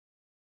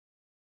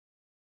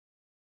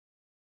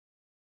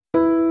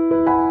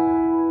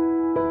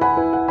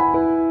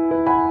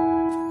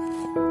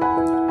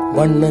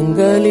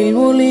வண்ணங்களில்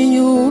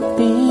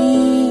ஒளியூட்டி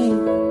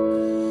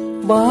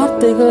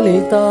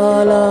வார்த்தைகளில்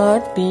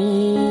தாளாட்டி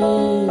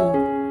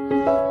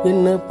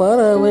என்ன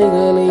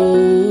பறவைகளை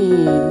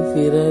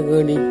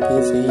சிறகடிக்க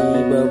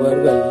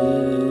செய்பவர்கள்.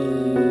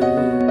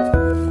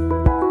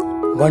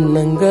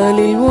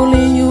 வண்ணங்களில்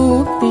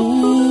ஒளியூட்டி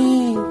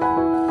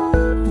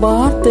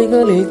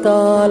வார்த்தைகளில்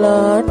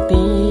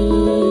தாளாட்டி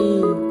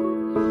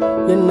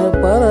என்ன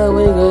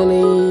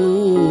பறவைகளை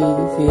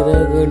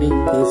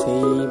சிறகடிக்க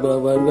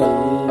செய்பவர்கள்.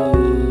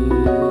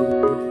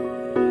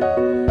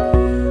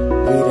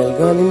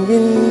 விரல்களின்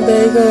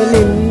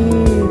விந்தைகளில்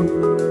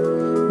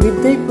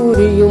வித்தை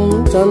புரியும்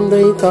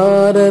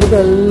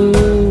சந்தைக்காரர்கள்.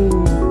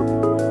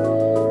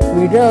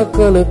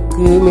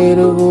 விழாக்களுக்கு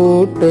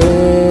மெருகூட்ட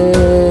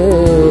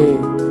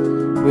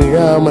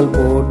விழாமல்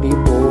போட்டி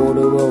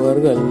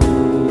போடுபவர்கள்.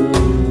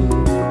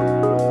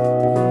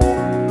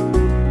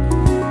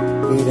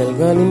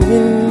 விரல்களின்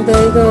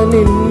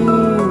விந்தைகளில்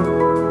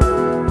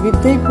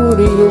வித்தை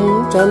புரியும்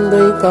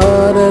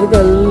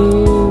சந்தைக்காரர்கள்.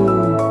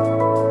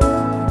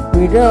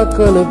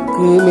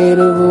 விழாக்களுக்கு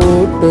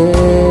மெருகூட்ட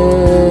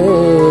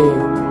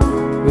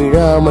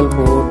விழாமல்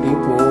போட்டி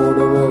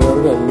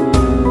போடுபவர்கள்.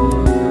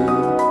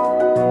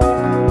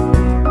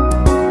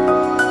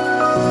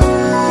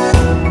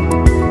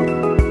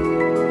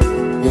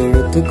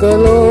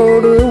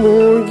 எழுத்துக்களோடு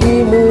மூழ்கி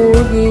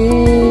மூழ்கி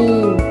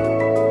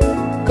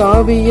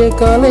காவிய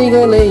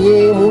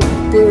கலைகளையே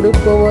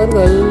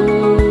முத்தெடுப்பவர்கள்.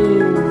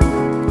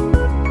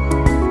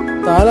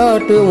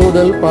 தாலாட்டு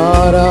முதல்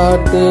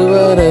பாராட்டு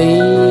வரை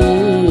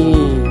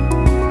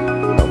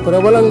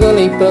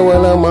பிரபலங்களை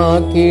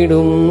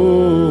பிரபலமாக்கிடும்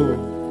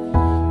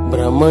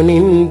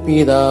பிரம்மனின்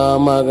பிதா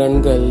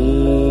மகன்கள்.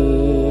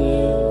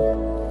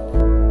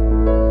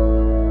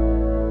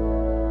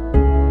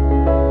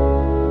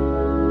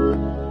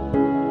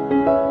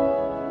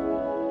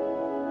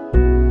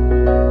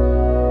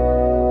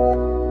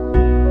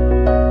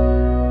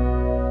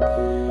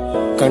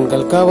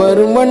 கண்கள்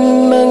கவரும்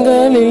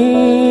வண்ணங்களில்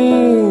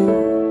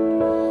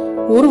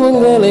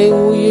உருவங்களை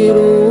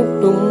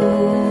உயிரூட்டும்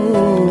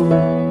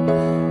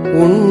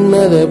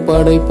உன்னத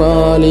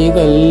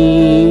படைப்பாளிகள்.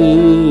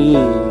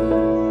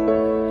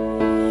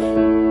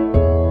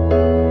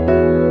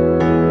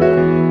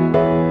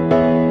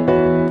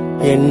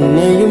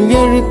 என்னையும்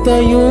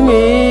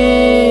எழுத்தையுமே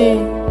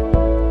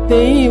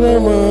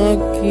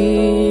தெய்வமாக்கி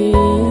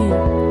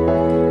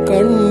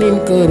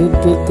கண்ணின்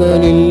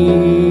கருத்துக்களில்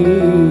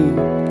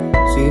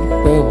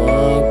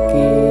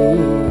சிற்பமாக்கி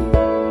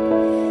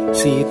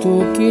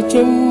சீதூக்கி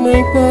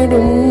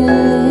செம்மைப்படும்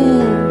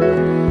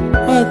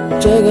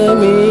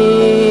அச்சகமே.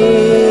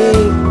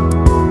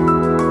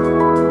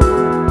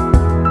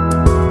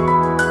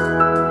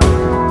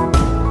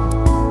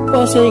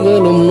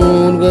 பசைகளும்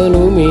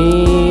நூல்களுமே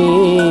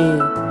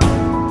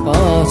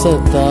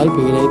பாசத்தால்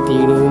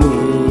பிழைத்திடுமே.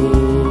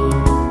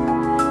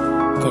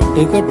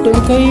 கட்டு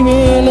கட்டும்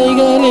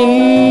கைவேலைகளில்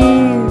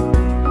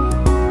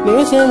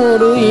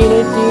நேசமோடு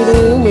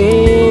இணைத்திடுமே.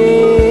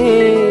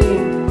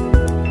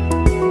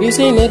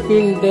 டிசைனர்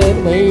பிரிண்டர்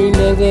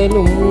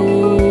மைனர்களும்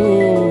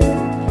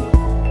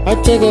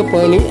அச்சக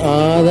பணி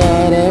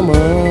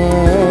ஆதாரமா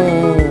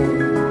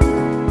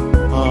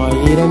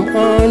 1000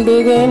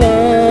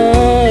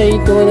 ஆண்டுகளாய்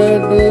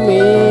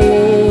தொடருமே.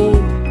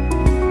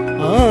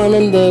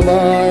 ஆனந்த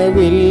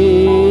வாழ்வில்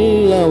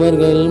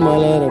அவர்கள்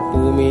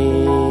மலரட்டுமே.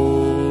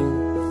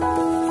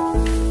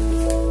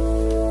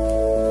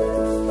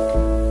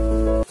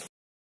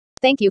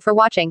 Thank you for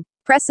watching.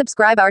 Press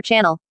subscribe our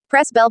channel.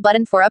 Press bell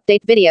button for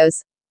update videos.